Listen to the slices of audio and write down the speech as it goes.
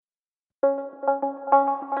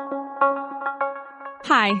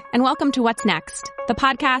Hi, and welcome to What's Next, the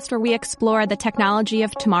podcast where we explore the technology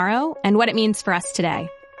of tomorrow and what it means for us today.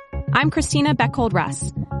 I'm Christina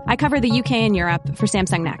Beckhold-Russ. I cover the UK and Europe for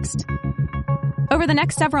Samsung Next. Over the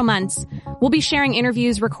next several months, we'll be sharing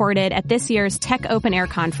interviews recorded at this year's Tech Open Air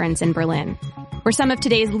conference in Berlin, where some of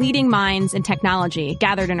today's leading minds in technology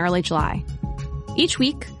gathered in early July. Each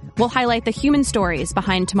week, we'll highlight the human stories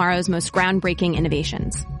behind tomorrow's most groundbreaking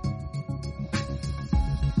innovations.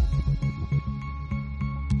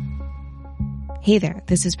 Hey there,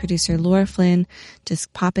 this is producer Laura Flynn,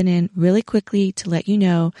 just popping in really quickly to let you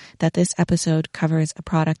know that this episode covers a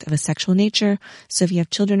product of a sexual nature, so if you have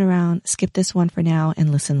children around, skip this one for now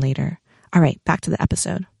and listen later. All right, back to the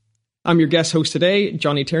episode. I'm your guest host today,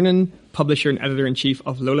 Jonny Tiernan, publisher and editor-in-chief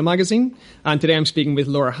of Lola magazine, and today I'm speaking with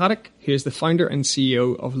Lora Haddock, who is the founder and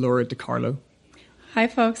CEO of Lora DiCarlo. Hi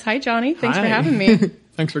folks, hi Jonny, thanks for having me.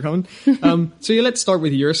 Thanks for coming. So let's start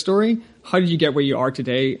with your story. How did you get where you are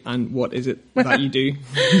today, and what is it that you do?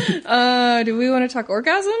 Do we want to talk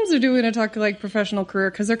orgasms, or do we want to talk like professional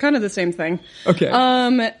career? Because they're kind of the same thing. Okay.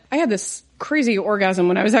 I had this crazy orgasm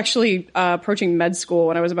when I was actually approaching med school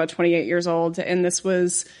when I was about 28 years old, and this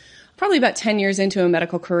was probably about 10 years into a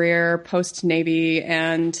medical career, post-Navy,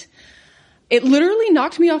 and it literally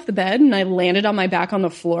knocked me off the bed, and I landed on my back on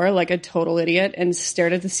the floor like a total idiot and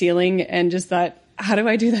stared at the ceiling and just thought, how do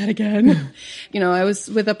I do that again? I was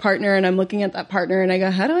with a partner and I'm looking at that partner and I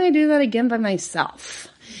go, how do I do that again by myself?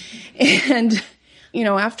 And,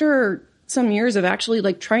 after some years of actually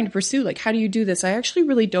like trying to pursue, like, how do you do this? I actually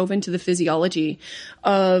really dove into the physiology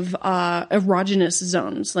of erogenous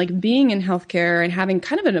zones, like being in healthcare and having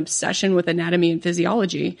kind of an obsession with anatomy and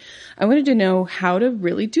physiology. I wanted to know how to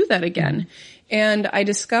really do that again. And I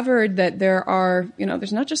discovered that there are,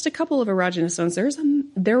 there's not just a couple of erogenous zones.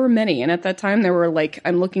 There were many. And at that time there were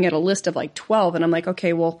I'm looking at a list of 12 and I'm like,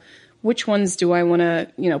 okay, well, which ones do I want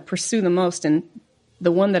to, pursue the most? And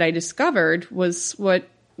the one that I discovered was what,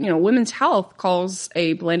 Women's Health calls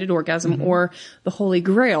a blended orgasm or the holy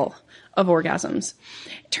grail of orgasms.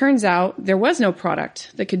 It turns out there was no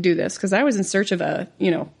product that could do this because I was in search of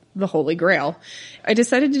the holy grail. I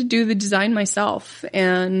decided to do the design myself,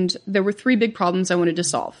 and there were three big problems I wanted to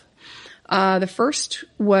solve. The first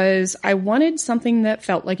was I wanted something that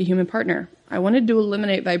felt like a human partner. I wanted to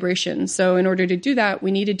eliminate vibration. So in order to do that,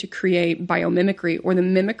 we needed to create biomimicry, or the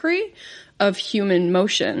mimicry of human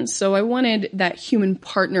motion. So I wanted that human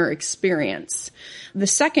partner experience. The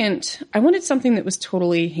second, I wanted something that was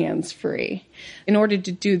totally hands-free. In order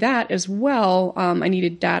to do that as well, I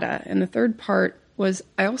needed data. And the third part was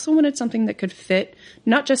I also wanted something that could fit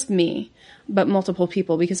not just me, but multiple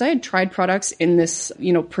people, because I had tried products in this,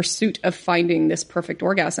 pursuit of finding this perfect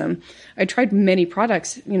orgasm. I tried many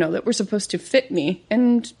products, that were supposed to fit me,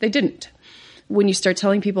 and they didn't. When you start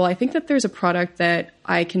telling people, I think that there's a product that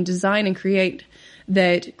I can design and create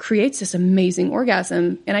that creates this amazing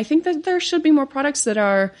orgasm, and I think that there should be more products that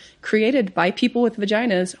are created by people with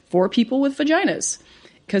vaginas for people with vaginas.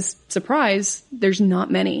 Because, surprise, there's not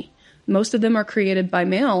many. Most of them are created by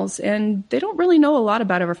males, and they don't really know a lot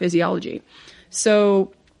about our physiology.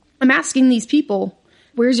 So I'm asking these people,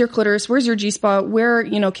 where's your clitoris? Where's your G-spot? Where,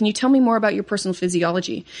 can you tell me more about your personal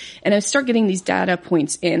physiology? And I start getting these data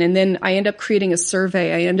points in, and then I end up creating a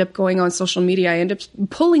survey. I end up going on social media. I end up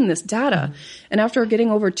pulling this data. And after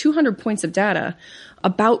getting over 200 points of data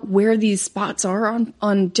about where these spots are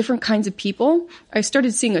on different kinds of people, I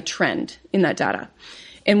started seeing a trend in that data.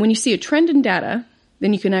 And when you see a trend in data,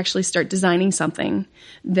 then you can actually start designing something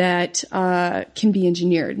that can be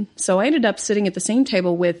engineered. So I ended up sitting at the same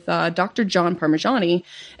table with Dr. John Parmigiani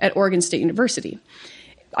at Oregon State University.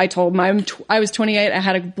 I told him I was 28, I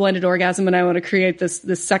had a blended orgasm, and I want to create this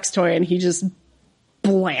sex toy, and he just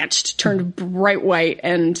blanched, turned bright white,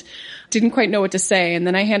 and didn't quite know what to say. And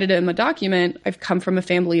then I handed him a document. I've come from a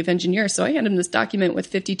family of engineers, so I handed him this document with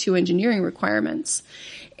 52 engineering requirements.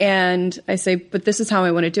 And I say, but this is how I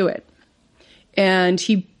want to do it. And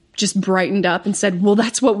he just brightened up and said, well,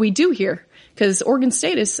 that's what we do here. Because Oregon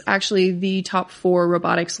State is actually the top 4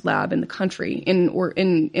 robotics lab in the country,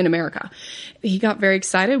 in America. He got very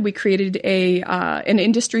excited. We created an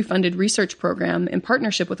industry-funded research program in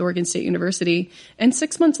partnership with Oregon State University. And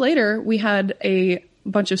 6 months later, we had a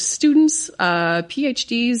bunch of students,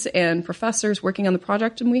 PhDs and professors working on the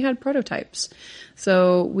project, and we had prototypes.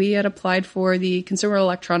 So we had applied for the Consumer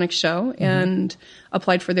Electronics Show and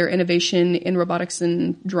applied for their Innovation in Robotics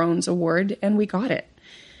and Drones Award, and we got it.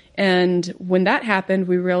 And when that happened,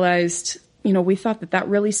 we realized, we thought that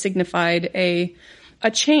really signified a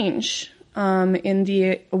change in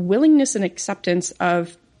the willingness and acceptance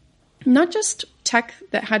of not just tech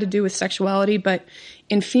that had to do with sexuality, but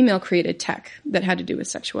in female-created tech that had to do with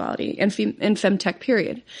sexuality and femtech,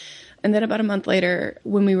 period. And then about a month later,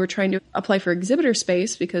 when we were trying to apply for exhibitor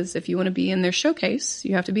space, because if you want to be in their showcase,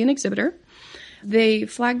 you have to be an exhibitor, they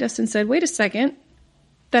flagged us and said, wait a second,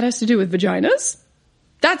 that has to do with vaginas?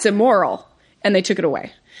 That's immoral. And they took it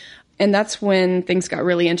away. And that's when things got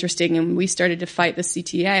really interesting, and we started to fight the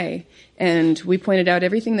CTA. And we pointed out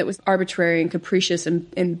everything that was arbitrary and capricious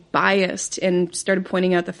and biased, and started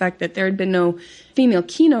pointing out the fact that there had been no female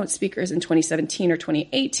keynote speakers in 2017 or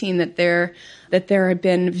 2018, that there had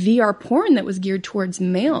been VR porn that was geared towards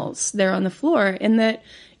males there on the floor, and that,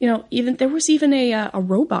 even there was even a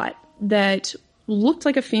robot that looked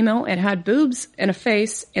like a female. It had boobs and a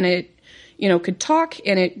face, and it could talk,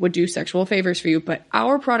 and it would do sexual favors for you, but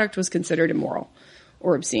our product was considered immoral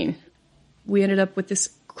or obscene. We ended up with this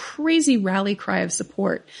crazy rally cry of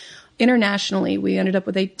support. Internationally, we ended up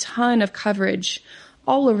with a ton of coverage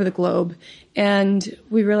all over the globe, and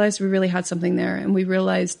we realized we really had something there, and we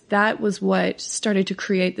realized that was what started to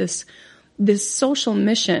create this social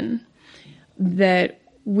mission that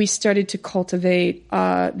we started to cultivate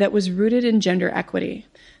that was rooted in gender equity.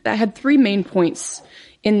 That had three main points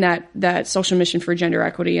in that social mission for gender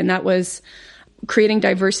equity. And that was creating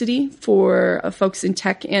diversity for folks in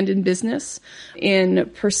tech and in business, in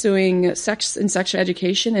pursuing sex and sexual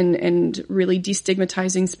education and really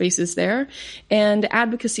destigmatizing spaces there, and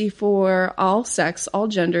advocacy for all sex, all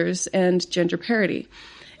genders, and gender parity.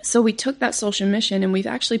 So we took that social mission and we've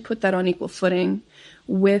actually put that on equal footing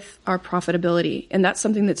with our profitability. And that's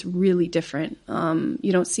something that's really different.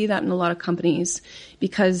 You don't see that in a lot of companies,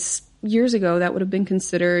 because years ago that would have been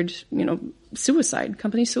considered, suicide,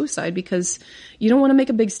 company suicide, because you don't want to make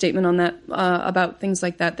a big statement on that, about things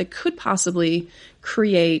like that could possibly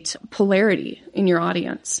create polarity in your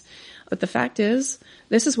audience. But the fact is,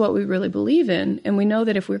 this is what we really believe in. And we know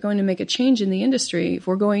that if we're going to make a change in the industry, if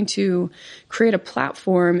we're going to create a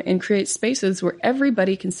platform and create spaces where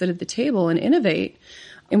everybody can sit at the table and innovate,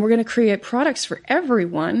 and we're going to create products for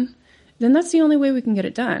everyone, then that's the only way we can get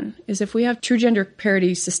it done, is if we have true gender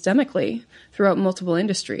parity systemically throughout multiple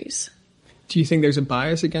industries. Do you think there's a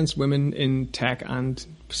bias against women in tech and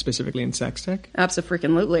specifically in sex tech?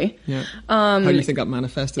 Absolutely. Yeah. How do you think that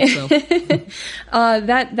manifested itself?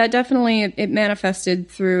 That definitely, it manifested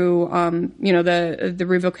through, the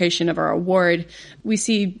revocation of our award. We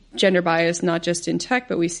see gender bias not just in tech,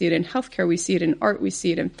 but we see it in healthcare, we see it in art, we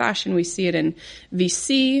see it in fashion, we see it in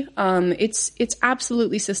VC. It's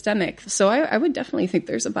absolutely systemic. So I would definitely think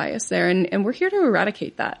there's a bias there, and we're here to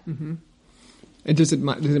eradicate that. Mm-hmm. And does it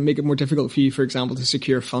make it more difficult for you, for example, to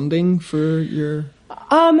secure funding for your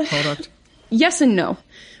product? Yes and no.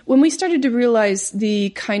 When we started to realize the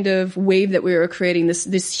kind of wave that we were creating,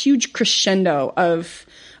 this huge crescendo of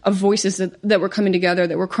voices that were coming together,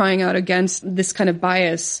 that were crying out against this kind of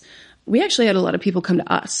bias, we actually had a lot of people come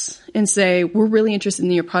to us and say, we're really interested in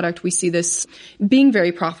your product. We see this being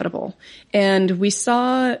very profitable. And we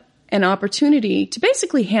saw an opportunity to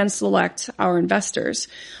basically hand select our investors.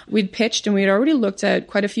 We'd pitched and we'd already looked at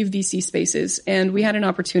quite a few VC spaces, and we had an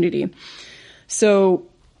opportunity. So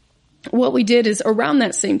what we did is, around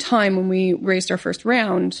that same time when we raised our first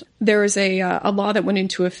round, there was a law that went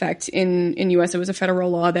into effect in US. It was a federal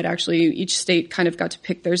law that actually each state kind of got to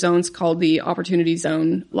pick their zones, called the Opportunity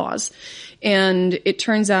Zone laws. And it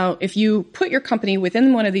turns out if you put your company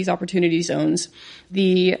within one of these opportunity zones,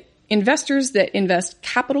 the investors that invest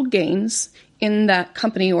capital gains in that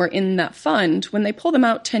company or in that fund, when they pull them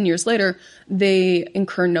out 10 years later, they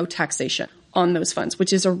incur no taxation on those funds,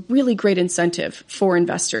 which is a really great incentive for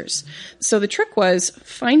investors. So the trick was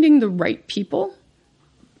finding the right people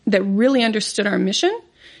that really understood our mission,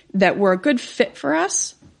 that were a good fit for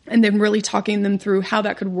us, and then really talking them through how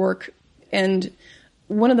that could work. And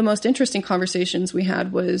one of the most interesting conversations we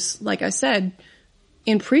had was, like I said,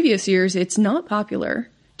 in previous years, it's not popular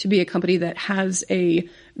to be a company that has a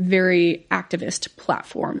very activist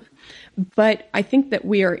platform. But I think that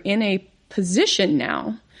we are in a position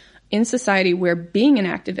now in society where being an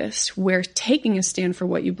activist, where taking a stand for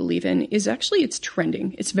what you believe in is actually, it's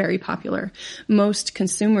trending. It's very popular. Most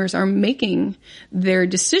consumers are making their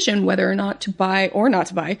decision whether or not to buy or not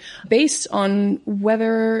to buy based on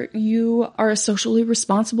whether you are a socially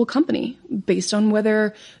responsible company, based on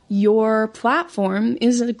whether your platform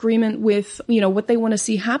is in agreement with, what they want to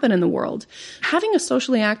see happen in the world. Having a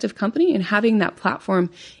socially active company and having that platform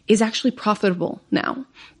is actually profitable now.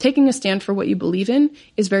 Taking a stand for what you believe in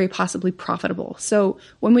is very possibly profitable. So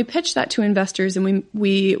when we pitched that to investors and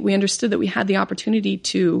we understood that we had the opportunity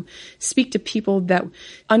to speak to people that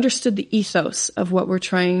understood the ethos of what we're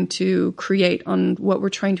trying to create, on what we're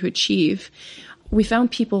trying to achieve, we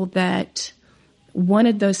found people that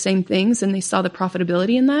wanted those same things, and they saw the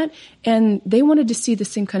profitability in that, and they wanted to see the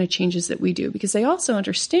same kind of changes that we do, because they also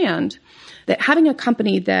understand that having a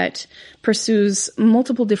company that pursues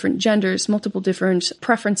multiple different genders, multiple different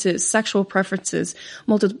preferences, sexual preferences,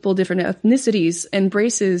 multiple different ethnicities,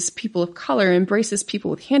 embraces people of color, embraces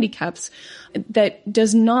people with handicaps, that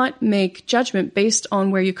does not make judgment based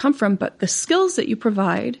on where you come from, but the skills that you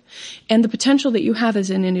provide and the potential that you have as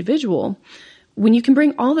an individual. When you can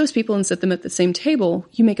bring all those people and sit them at the same table,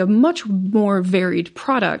 you make a much more varied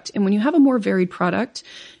product. And when you have a more varied product,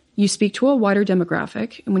 you speak to a wider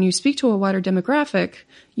demographic. And when you speak to a wider demographic,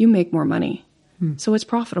 you make more money. So it's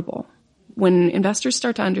profitable. When investors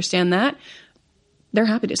start to understand that, they're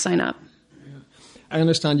happy to sign up. I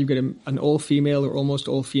understand you've got an all-female or almost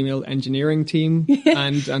all-female engineering team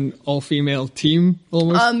and an all-female team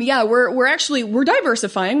almost. We're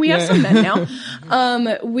diversifying. We have some men now.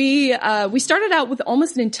 We started out with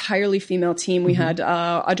almost an entirely female team. We had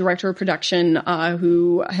a director of production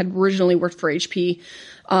who had originally worked for HP.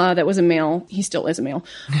 That was a male. He still is a male.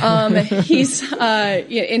 And this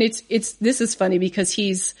is funny because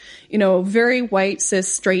he's, very white, cis,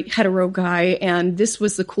 straight, hetero guy. And this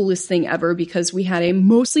was the coolest thing ever because we had a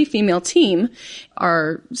mostly female team.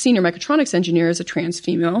 Our senior mechatronics engineer is a trans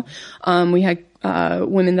female. We had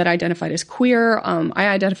women that identified as queer. I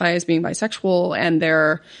identify as being bisexual, and there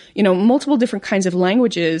are, multiple different kinds of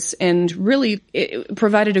languages, and really it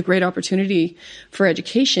provided a great opportunity for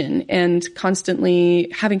education and constantly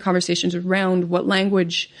having conversations around what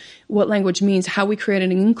language means, how we create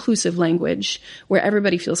an inclusive language where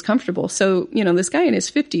everybody feels comfortable. So, this guy in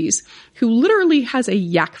his 50s who literally has a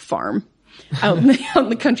yak farm out in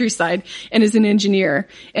the countryside and is an engineer.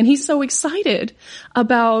 And he's so excited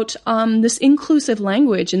about this inclusive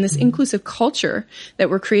language and this inclusive culture that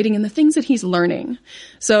we're creating and the things that he's learning.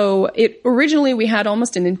 So originally we had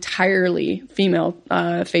almost an entirely female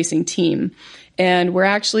facing team. And we're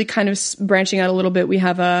actually kind of branching out a little bit. We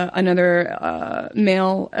have another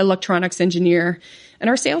male electronics engineer. And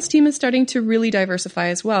our sales team is starting to really diversify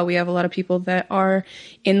as well. We have a lot of people that are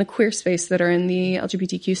in the queer space, that are in the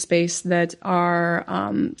LGBTQ space, that are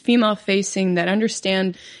female-facing, that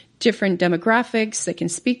understand different demographics. They can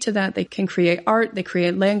speak to that. They can create art. They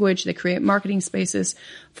create language. They create marketing spaces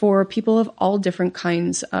for people of all different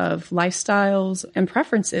kinds of lifestyles and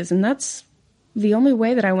preferences. And that's the only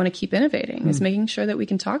way that I want to keep innovating, is making sure that we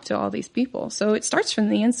can talk to all these people. So it starts from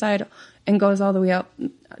the inside and goes all the way out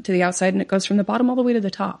to the outside, and it goes from the bottom all the way to the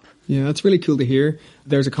top. Yeah, that's really cool to hear.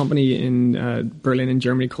 There's a company in Berlin in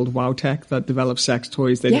Germany called WowTech that develops sex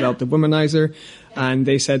toys. They developed the Womanizer, and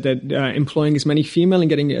they said that employing as many female and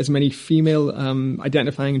getting as many female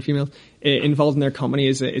identifying and female involved in their company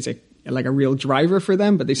is a real driver for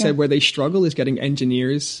them. But they said where they struggle is getting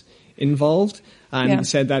engineers involved, and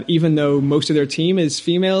said that even though most of their team is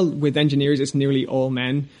female, with engineers it's nearly all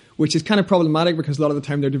men, which is kind of problematic because a lot of the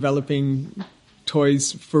time they're developing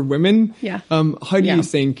toys for women. How do you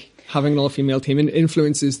think having an all-female team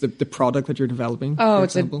influences the product that you're developing?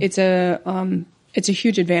 It's a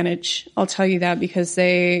huge advantage. I'll tell you that, because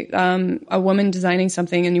a woman designing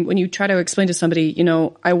something, and when you try to explain to somebody,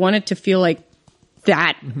 I want it to feel like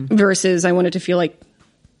that versus I want it to feel like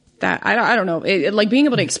that. I don't know. Like being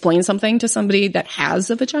able to explain something to somebody that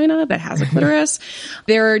has a vagina, that has a clitoris,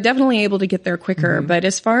 they're definitely able to get there quicker. But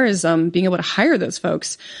as far as being able to hire those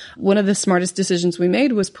folks, one of the smartest decisions we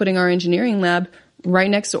made was putting our engineering lab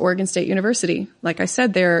right next to Oregon State University. Like I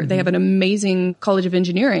said, they have an amazing College of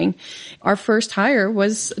Engineering. Our first hire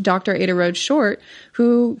was Dr. Ada Rhodes Short,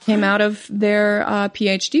 who came out of their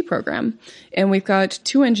PhD program. And we've got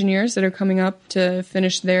 2 engineers that are coming up to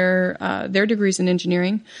finish their degrees in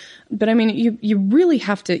engineering. But I mean, you really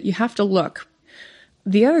have to look.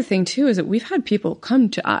 The other thing too is that we've had people come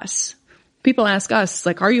to us. People ask us,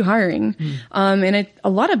 like, are you hiring? And a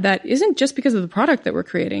lot of that isn't just because of the product that we're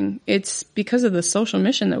creating. It's because of the social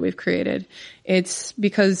mission that we've created. It's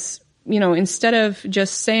because, instead of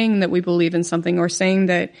just saying that we believe in something or saying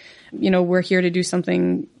that, we're here to do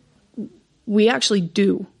something, we actually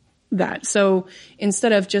do that. So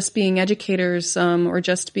instead of just being educators or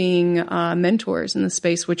just being mentors in the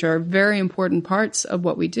space, which are very important parts of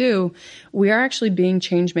what we do, we are actually being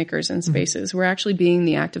change makers in spaces. We're actually being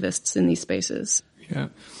the activists in these spaces. Yeah.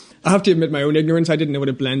 I have to admit my own ignorance. I didn't know what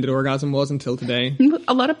a blended orgasm was until today.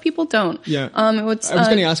 A lot of people don't. Yeah. I was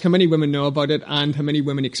going to ask how many women know about it and how many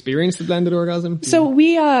women experience the blended orgasm. So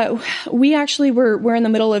we actually we're in the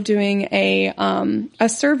middle of doing a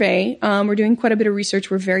survey. We're doing quite a bit of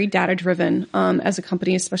research. We're very data driven as a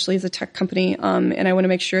company, especially as a tech company. And I want to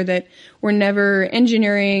make sure that we're never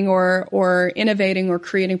engineering or innovating or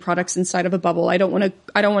creating products inside of a bubble. I don't want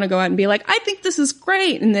to go out and be like, I think this is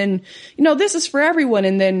great, and then this is for everyone,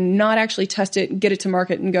 and then not actually test it and get it to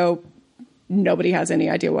market and go, nobody has any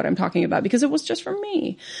idea what I'm talking about because it was just for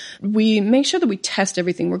me. We make sure that we test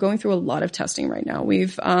everything. We're going through a lot of testing right now.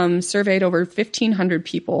 We've surveyed over 1,500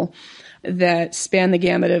 people that span the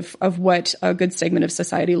gamut of what a good segment of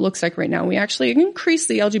society looks like right now. We actually increased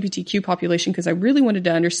the LGBTQ population because I really wanted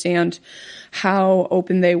to understand how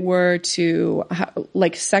open they were to,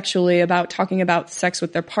 sexually, about talking about sex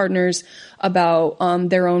with their partners, about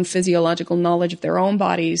their own physiological knowledge of their own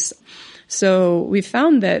bodies. So we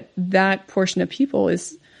found that portion of people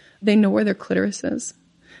they know where their clitoris is.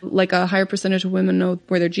 Like a higher percentage of women know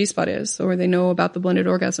where their G-spot is, or they know about the blended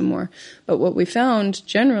orgasm more. But what we found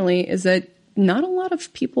generally is that not a lot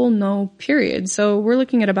of people know, period. So we're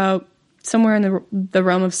looking at about somewhere in the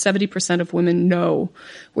realm of 70% of women know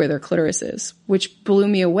where their clitoris is, which blew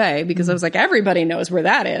me away because I was like, everybody knows where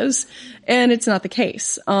that is. And it's not the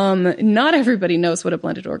case. Not everybody knows what a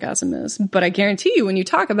blended orgasm is, but I guarantee you when you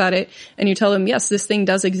talk about it and you tell them, yes, this thing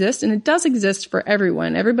does exist, and it does exist for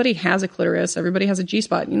everyone. Everybody has a clitoris. Everybody has a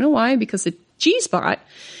G-spot. You know why? Because the G-spot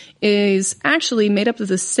is actually made up of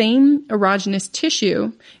the same erogenous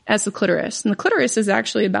tissue as the clitoris. And the clitoris is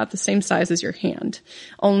actually about the same size as your hand.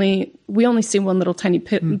 We only see one little tiny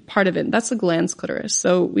part of it. That's the glans clitoris.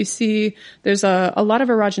 So we see there's a lot of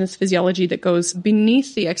erogenous physiology that goes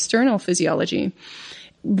beneath the external physiology,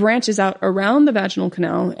 branches out around the vaginal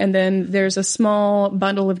canal, and then there's a small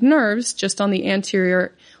bundle of nerves just on the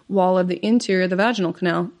anterior wall of the interior of the vaginal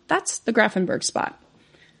canal. That's the Grafenberg spot.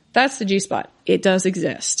 That's the G-spot. It does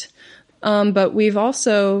exist. But we've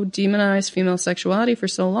also demonized female sexuality for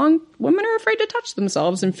so long, women are afraid to touch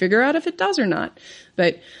themselves and figure out if it does or not.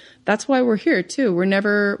 But that's why we're here too. We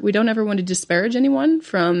don't ever want to disparage anyone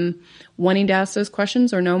from wanting to ask those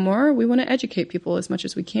questions or know more. We want to educate people as much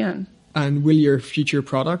as we can. And will your future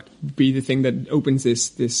product be the thing that opens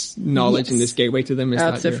this knowledge and this gateway to them?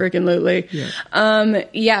 Absolutely.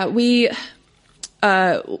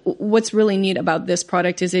 What's really neat about this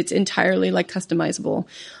product is it's entirely customizable.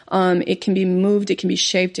 It can be moved, it can be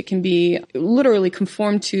shaped, it can be literally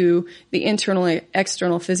conformed to the internal and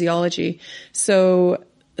external physiology. So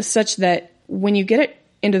such that when you get it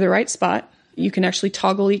into the right spot, you can actually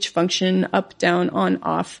toggle each function up, down, on,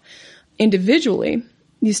 off individually.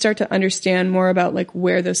 You start to understand more about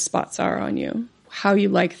where those spots are on you, how you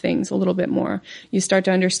like things a little bit more. You start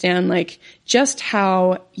to understand just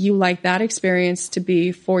how you like that experience to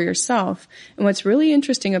be for yourself. And what's really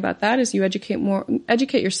interesting about that is you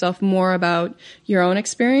educate yourself more about your own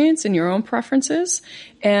experience and your own preferences.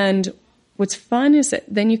 And what's fun is that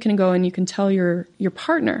then you can go and you can tell your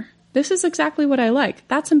partner, this is exactly what I like.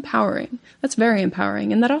 That's empowering. That's very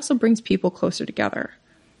empowering. And that also brings people closer together.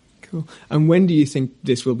 Cool. And when do you think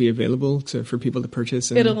this will be available for people to purchase?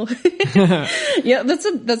 Yeah, that's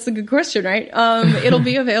a good question, right? It'll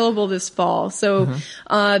be available this fall. So,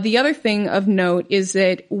 the other thing of note is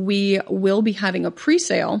that we will be having a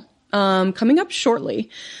pre-sale, coming up shortly.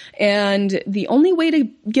 And the only way to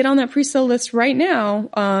get on that pre-sale list right now,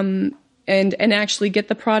 and actually get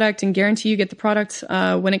the product and guarantee you get the product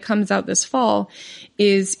when it comes out this fall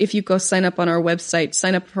is if you go sign up on our website,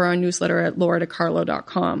 sign up for our newsletter at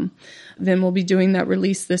LoraDiCarlo.com. Then we'll be doing that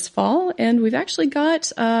release this fall. And we've actually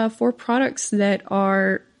got 4 products that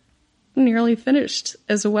are nearly finished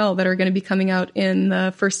as well that are going to be coming out in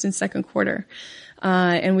the first and second quarter.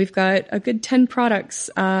 And we've got a good 10 products,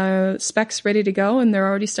 specs ready to go, and they're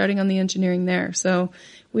already starting on the engineering there. So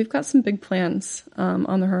we've got some big plans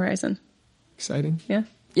on the horizon. Exciting.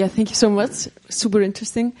 Yeah, thank you so much. Super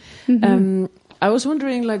interesting. Mm-hmm. I was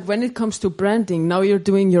wondering, when it comes to branding, now you're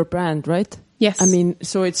doing your brand, right? Yes. I mean,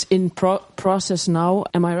 so it's in process now.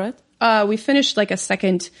 Am I right? We finished a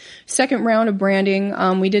second round of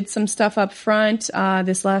branding. We did some stuff up front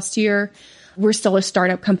this last year. We're still a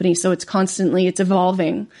startup company, so it's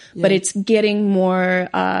evolving, but it's getting more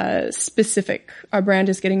specific. Our brand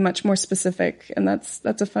is getting much more specific, and that's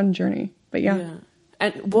a fun journey. But yeah.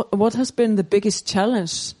 And what has been the biggest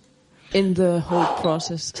challenge in the whole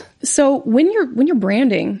process? So when you're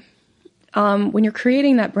branding, when you're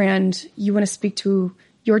creating that brand, you want to speak to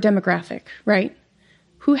your demographic, right?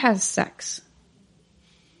 Who has sex?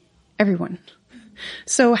 Everyone.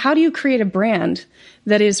 So how do you create a brand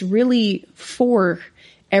that is really for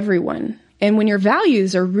everyone? And when your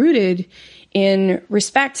values are rooted in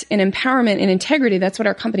respect and empowerment and integrity, that's what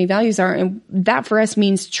our company values are. And that for us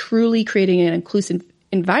means truly creating an inclusive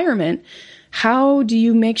environment. How do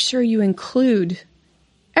you make sure you include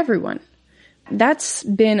everyone? That's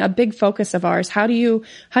been a big focus of ours. How do you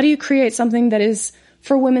create something that is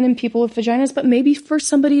for women and people with vaginas, but maybe for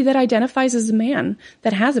somebody that identifies as a man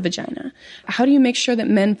that has a vagina? How do you make sure that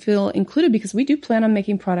men feel included? Because we do plan on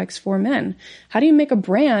making products for men. How do you make a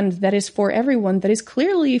brand that is for everyone, that is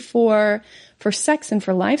clearly for sex and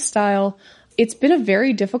for lifestyle? It's been a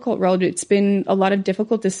very difficult road. It's been a lot of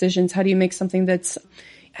difficult decisions. How do you make something that's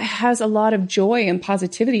has a lot of joy and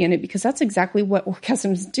positivity in it? Because that's exactly what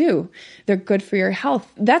orgasms do. They're good for your health.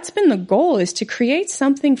 That's been the goal, is to create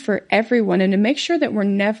something for everyone and to make sure that we're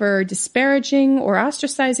never disparaging or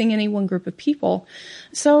ostracizing any one group of people.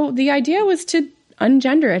 So the idea was to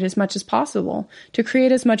ungender it as much as possible, to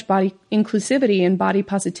create as much body inclusivity and body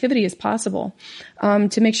positivity as possible,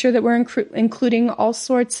 to make sure that we're including all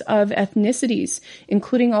sorts of ethnicities,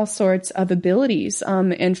 including all sorts of abilities,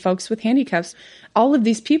 and folks with handicaps. All of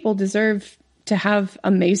these people deserve to have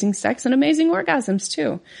amazing sex and amazing orgasms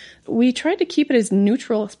too. We tried to keep it as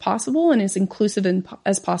neutral as possible and as inclusive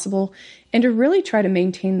as possible, and to really try to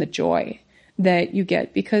maintain the joy that you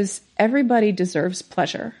get, because everybody deserves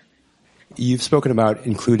pleasure. You've spoken about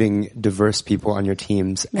including diverse people on your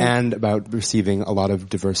teams and about receiving a lot of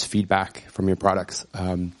diverse feedback from your products.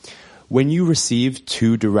 When you receive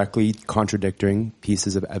two directly contradicting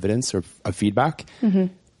pieces of evidence or of feedback,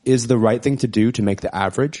 is the right thing to do to make the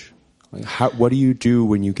average? What do you do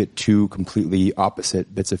when you get two completely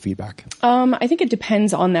opposite bits of feedback? I think it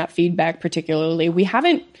depends on that feedback particularly.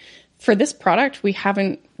 For this product, we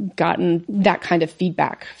haven't gotten that kind of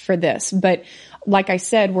feedback for this. But like I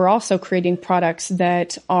said, we're also creating products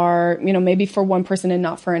that are, maybe for one person and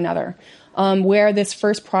not for another. Where this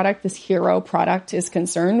first product, this hero product, is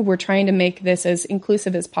concerned, we're trying to make this as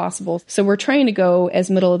inclusive as possible. So we're trying to go as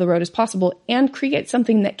middle of the road as possible and create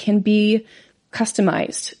something that can be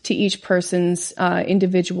customized to each person's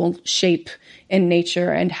individual shape and nature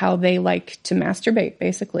and how they like to masturbate,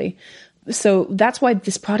 basically. So that's why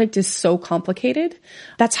this product is so complicated.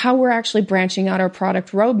 That's how we're actually branching out our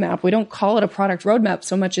product roadmap. We don't call it a product roadmap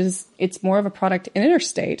so much as it's more of a product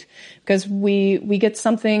interstate, because we get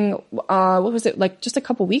something, what was it, like just a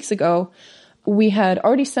couple weeks ago, we had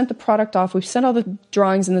already sent the product off. We've sent all the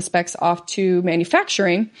drawings and the specs off to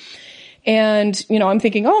manufacturing. And, I'm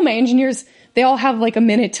thinking, my engineers, they all have like a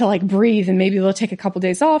minute to like breathe, and maybe they'll take a couple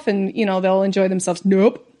days off and, they'll enjoy themselves.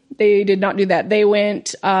 Nope. They did not do that. They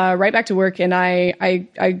went right back to work, and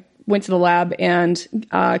I went to the lab, and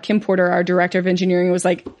Kim Porter, our director of engineering, was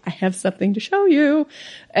like, I have something to show you.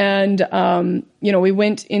 And, we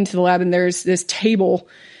went into the lab, and there's this table,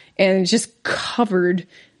 and it's just covered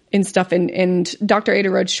in stuff. And Dr.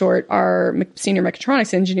 Ada Rhodes Short, our senior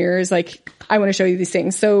mechatronics engineer, is like, I want to show you these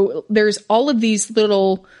things. So there's all of these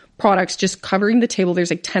little products just covering the table.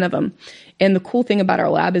 There's like 10 of them. And the cool thing about our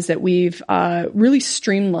lab is that we've really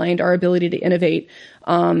streamlined our ability to innovate.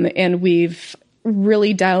 And we've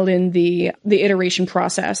really dialed in the iteration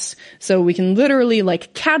process. So we can literally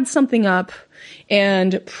like CAD something up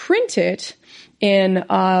and print it in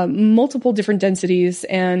multiple different densities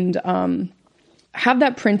and have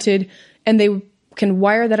that printed, and they can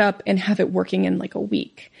wire that up and have it working in like a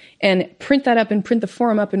week, and print that up and print the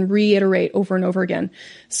form up and reiterate over and over again.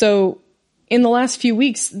 So in the last few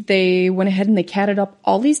weeks, they went ahead and they CAD'd up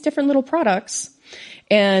all these different little products,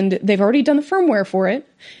 and they've already done the firmware for it.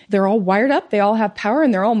 They're all wired up. They all have power,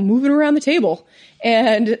 and they're all moving around the table.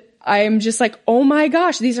 And I'm just like, oh my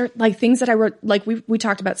gosh, these are like things that I wrote, like we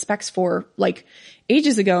talked about specs for like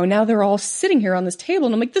ages ago. Now they're all sitting here on this table,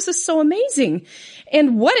 and I'm like, this is so amazing.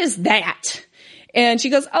 And what is that? And she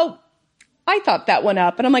goes, oh, I thought that one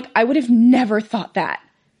up. And I'm like, I would have never thought that.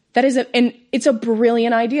 And it's a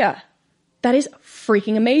brilliant idea. That is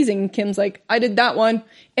freaking amazing. And Kim's like, I did that one.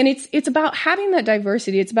 And it's about having that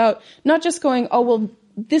diversity. It's about not just going, oh, well,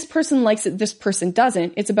 this person likes it, this person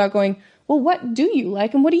doesn't. It's about going, well, what do you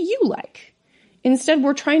like and what do you like? Instead,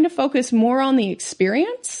 we're trying to focus more on the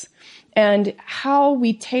experience and how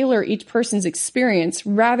we tailor each person's experience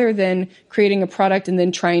rather than creating a product and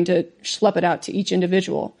then trying to schlep it out to each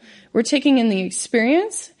individual. We're taking in the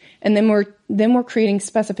experience, and then we're creating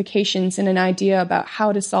specifications and an idea about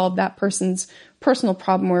how to solve that person's personal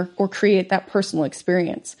problem or create that personal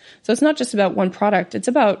experience. So it's not just about one product. It's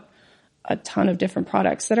about a ton of different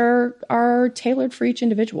products that are tailored for each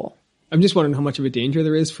individual. I'm just wondering how much of a danger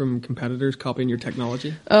there is from competitors copying your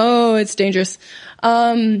technology. Oh, it's dangerous.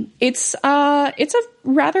 It's a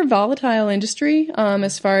rather volatile industry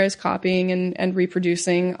as far as copying and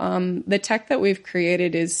reproducing. The tech that we've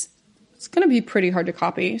created it's going to be pretty hard to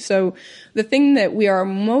copy. So the thing that we are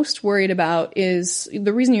most worried about is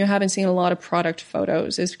the reason you haven't seen a lot of product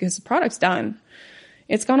photos is because the product's done.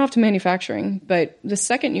 It's gone off to manufacturing, but the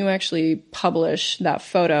second you actually publish that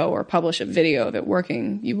photo or publish a video of it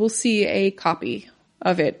working, you will see a copy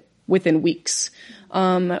of it within weeks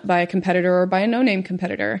by a competitor or by a no-name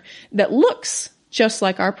competitor that looks just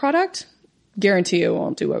like our product. Guarantee it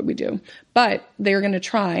won't do what we do. But they're going to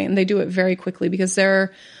try, and they do it very quickly because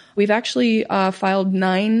we've actually filed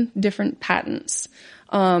 9 different patents.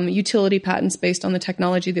 Utility patents based on the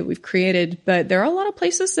technology that we've created, but there are a lot of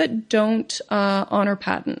places that don't honor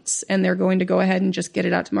patents, and they're going to go ahead and just get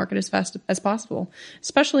it out to market as fast as possible,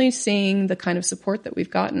 especially seeing the kind of support that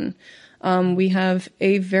we've gotten. We have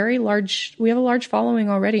a large following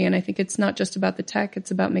already, and I think it's not just about the tech,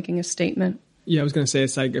 it's about making a statement. Yeah, I was going to say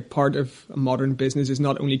it's like a part of a modern business is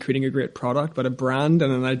not only creating a great product, but a brand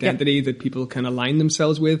and an identity that people can align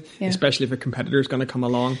themselves with, especially if a competitor is going to come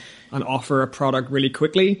along and offer a product really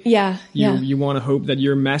quickly. You want to hope that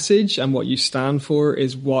your message and what you stand for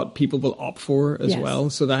is what people will opt for as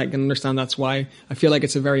well, so that I can understand that's why I feel like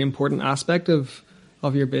it's a very important aspect of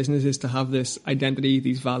your business is to have this identity,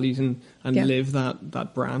 these values, and live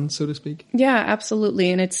that brand, so to speak. Yeah,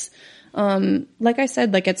 absolutely. And it's like I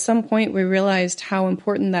said, like at some point we realized how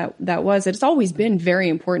important that was. It's always been very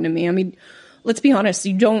important to me. I mean, let's be honest,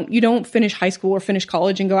 you don't finish high school or finish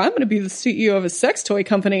college and go, I'm going to be the CEO of a sex toy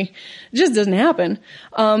company. It just doesn't happen.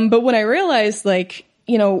 But when I realized like,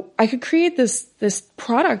 I could create this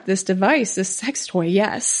product, this device, this sex toy,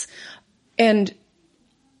 yes, and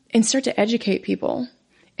start to educate people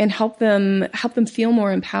and help them feel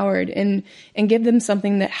more empowered and give them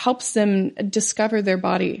something that helps them discover their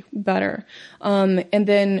body better. And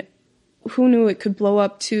then who knew it could blow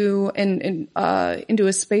up to and into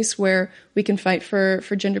a space where we can fight for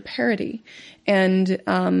gender parity and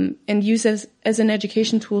use as an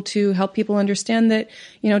education tool to help people understand that,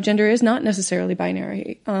 gender is not necessarily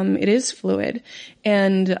binary. It is fluid,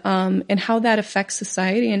 and how that affects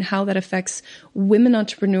society and how that affects women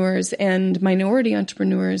entrepreneurs and minority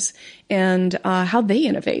entrepreneurs and how they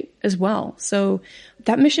innovate as well. So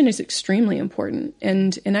that mission is extremely important,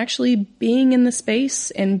 and actually being in the space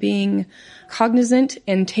and being cognizant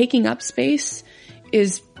and taking up space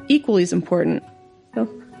is equally as important. So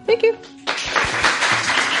thank you.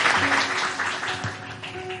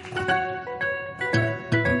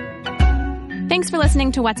 Thanks for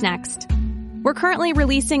listening to What's Next. We're currently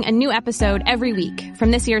releasing a new episode every week from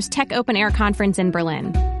this year's Tech Open Air conference in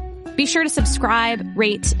Berlin. Be sure to subscribe,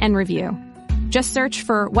 rate, and review. Just search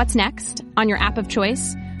for What's Next on your app of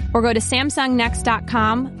choice or go to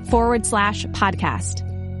samsungnext.com/podcast.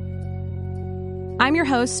 I'm your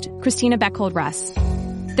host, Christina Beckhold-Russ.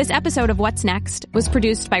 This episode of What's Next was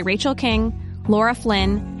produced by Rachel King, Laura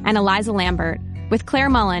Flynn, and Eliza Lambert, with Claire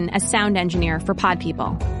Mullen as sound engineer for Pod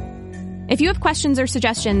People. If you have questions or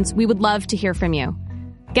suggestions, we would love to hear from you.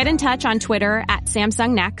 Get in touch on Twitter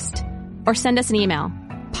 @SamsungNext or send us an email,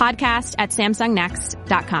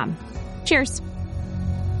 podcast@samsungnext.com. Cheers.